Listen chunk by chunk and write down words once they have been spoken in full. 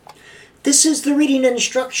This is the Reading and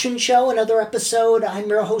Instruction Show, another episode. I'm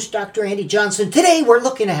your host, Dr. Andy Johnson. Today we're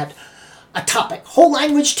looking at a topic, whole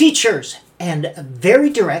language teachers, and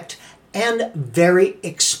very direct and very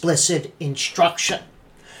explicit instruction.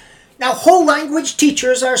 Now, whole language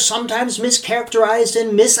teachers are sometimes mischaracterized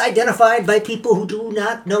and misidentified by people who do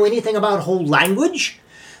not know anything about whole language.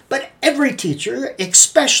 But every teacher,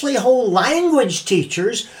 especially whole language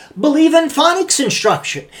teachers, believe in phonics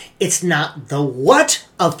instruction. It's not the what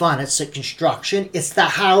of phonics instruction, it's the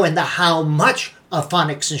how and the how much of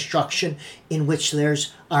phonics instruction in which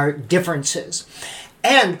there's are differences.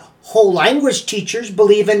 And whole language teachers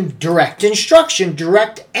believe in direct instruction,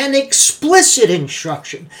 direct and explicit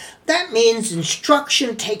instruction. That means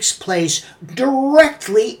instruction takes place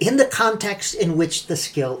directly in the context in which the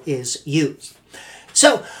skill is used.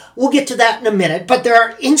 So we'll get to that in a minute, but there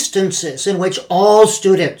are instances in which all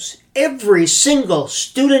students, every single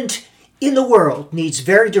student in the world needs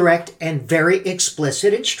very direct and very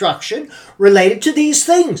explicit instruction related to these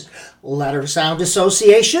things: letter sound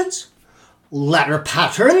associations, letter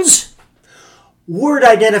patterns, word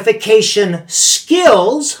identification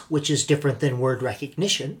skills, which is different than word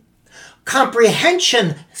recognition,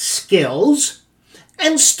 comprehension skills,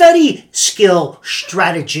 and study skill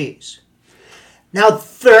strategies. Now,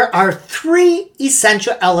 there are three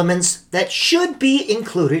essential elements that should be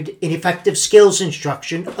included in effective skills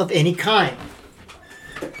instruction of any kind.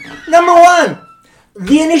 Number one,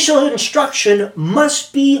 the initial instruction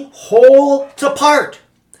must be whole to part.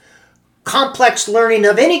 Complex learning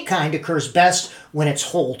of any kind occurs best when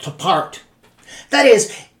it's whole to part. That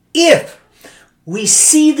is, if we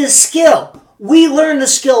see the skill, we learn the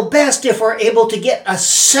skill best if we're able to get a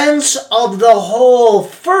sense of the whole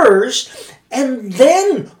first, and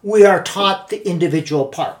then we are taught the individual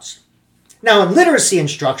parts. Now, in literacy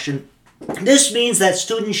instruction, this means that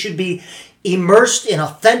students should be immersed in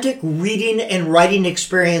authentic reading and writing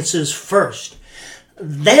experiences first,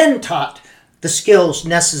 then taught the skills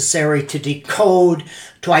necessary to decode,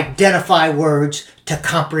 to identify words, to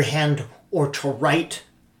comprehend, or to write.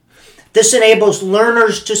 This enables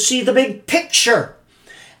learners to see the big picture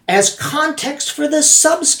as context for the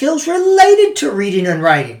sub-skills related to reading and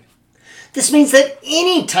writing. This means that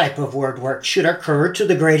any type of word work should occur to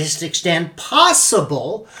the greatest extent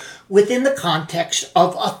possible within the context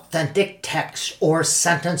of authentic text or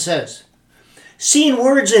sentences. Seeing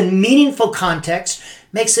words in meaningful context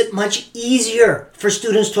makes it much easier for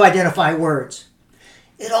students to identify words.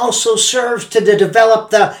 It also serves to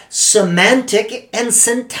develop the semantic and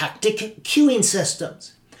syntactic cueing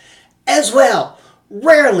systems. As well,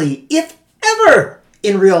 rarely, if ever,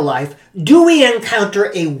 in real life, do we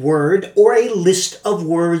encounter a word or a list of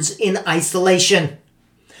words in isolation.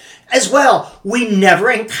 As well, we never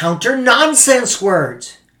encounter nonsense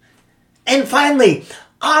words. And finally,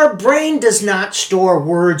 our brain does not store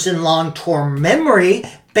words in long-term memory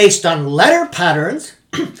based on letter patterns.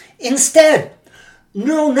 Instead,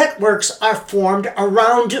 neural networks are formed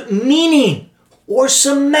around meaning or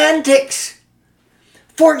semantics.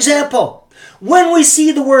 For example, when we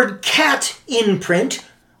see the word cat in print,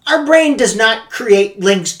 our brain does not create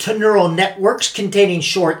links to neural networks containing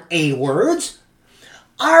short A words.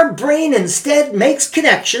 Our brain instead makes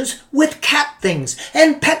connections with cat things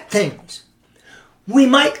and pet things. We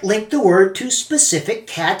might link the word to specific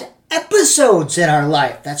cat episodes in our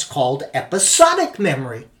life. That's called episodic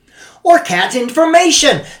memory. Or cat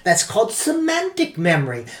information. That's called semantic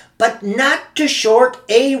memory. But not to short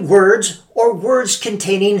A words or words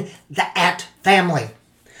containing the at family.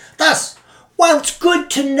 Thus, while it's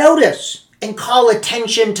good to notice and call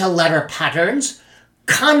attention to letter patterns,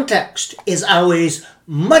 context is always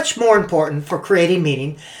much more important for creating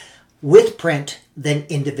meaning with print than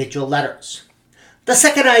individual letters. The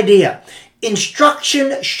second idea,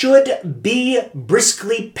 instruction should be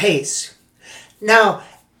briskly paced. Now,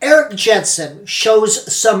 Eric Jensen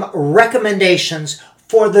shows some recommendations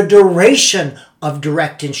for the duration of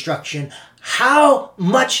direct instruction, how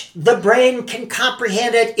much the brain can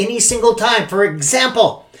comprehend at any single time. For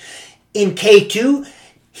example, in K2,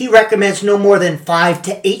 he recommends no more than 5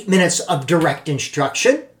 to 8 minutes of direct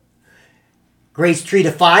instruction. Grades 3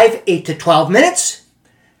 to 5, 8 to 12 minutes.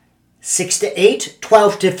 6 to 8,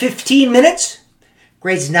 12 to 15 minutes.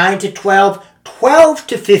 Grades 9 to 12, 12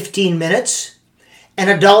 to 15 minutes. And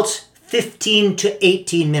adults, 15 to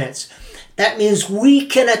 18 minutes. That means we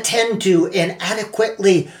can attend to and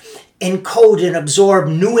adequately encode and absorb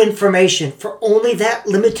new information for only that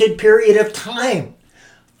limited period of time,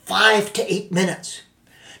 5 to 8 minutes.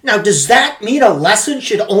 Now, does that mean a lesson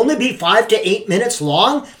should only be 5 to 8 minutes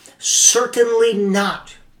long? Certainly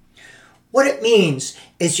not. What it means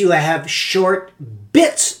is you have short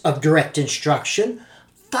bits of direct instruction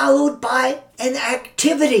followed by an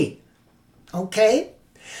activity. Okay?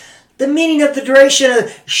 The meaning of the duration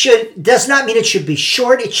does not mean it should be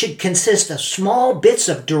short. It should consist of small bits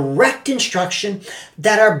of direct instruction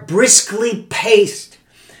that are briskly paced.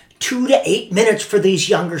 2 to 8 minutes for these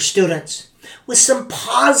younger students, with some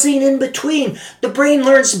pausing in between. The brain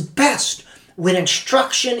learns best when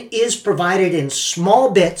instruction is provided in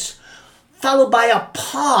small bits, followed by a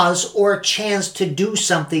pause or a chance to do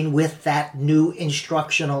something with that new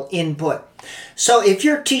instructional input. So if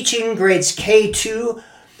you're teaching grades K2,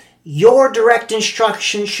 your direct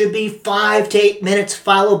instruction should be 5 to 8 minutes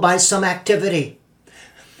followed by some activity.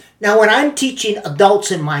 Now, when I'm teaching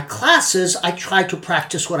adults in my classes, I try to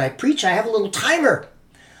practice what I preach. I have a little timer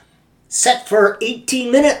set for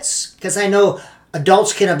 18 minutes because I know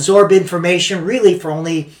adults can absorb information really for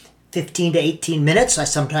only 15 to 18 minutes. I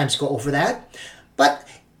sometimes go over that. But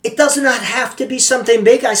it does not have to be something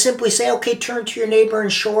big. I simply say, okay, turn to your neighbor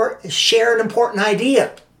and share an important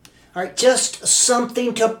idea. All right, just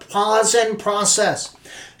something to pause and process.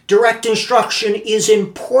 Direct instruction is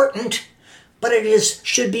important, but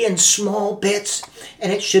should be in small bits,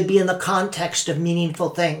 and it should be in the context of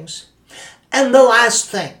meaningful things. And the last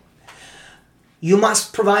thing, you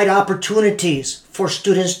must provide opportunities for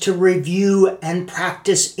students to review and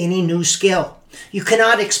practice any new skill. You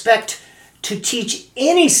cannot expect to teach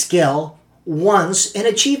any skill once and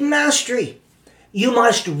achieve mastery. You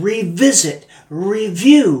must revisit,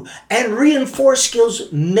 review, and reinforce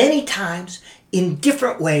skills many times in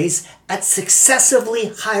different ways at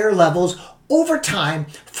successively higher levels over time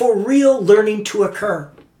for real learning to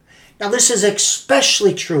occur. Now, this is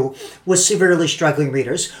especially true with severely struggling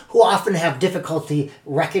readers who often have difficulty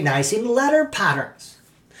recognizing letter patterns.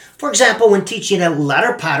 For example, when teaching a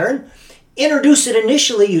letter pattern, introduce it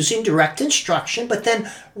initially using direct instruction, but then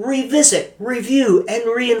revisit, review, and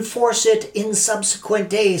reinforce it in subsequent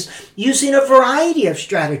days using a variety of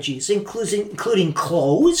strategies, including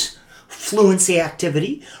close, fluency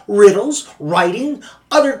activity, riddles, writing,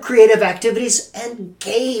 other creative activities, and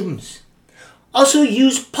games. Also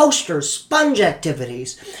use posters, sponge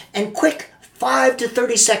activities, and quick 5 to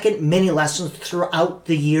 30-second mini lessons throughout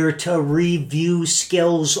the year to review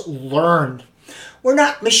skills learned. We're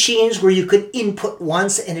not machines where you can input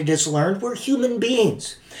once and it is learned. We're human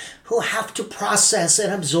beings who have to process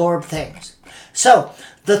and absorb things. So,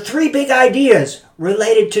 the 3 big ideas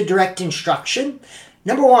related to direct instruction.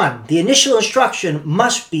 Number 1, the initial instruction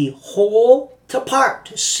must be whole to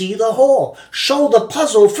part. See the whole. Show the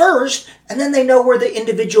puzzle first, and then they know where the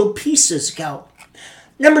individual pieces go.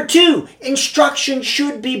 Number 2, instruction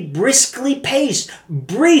should be briskly paced,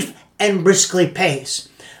 brief and briskly paced.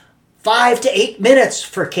 5 to 8 minutes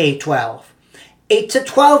for K-12. 8 to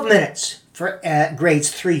 12 minutes for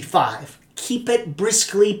grades 3-5. Keep it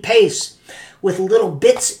briskly paced with little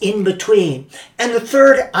bits in between. And the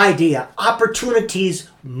third idea, opportunities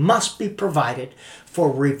must be provided for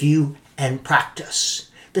review and practice.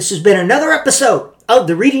 This has been another episode of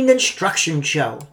the Reading Instruction Show.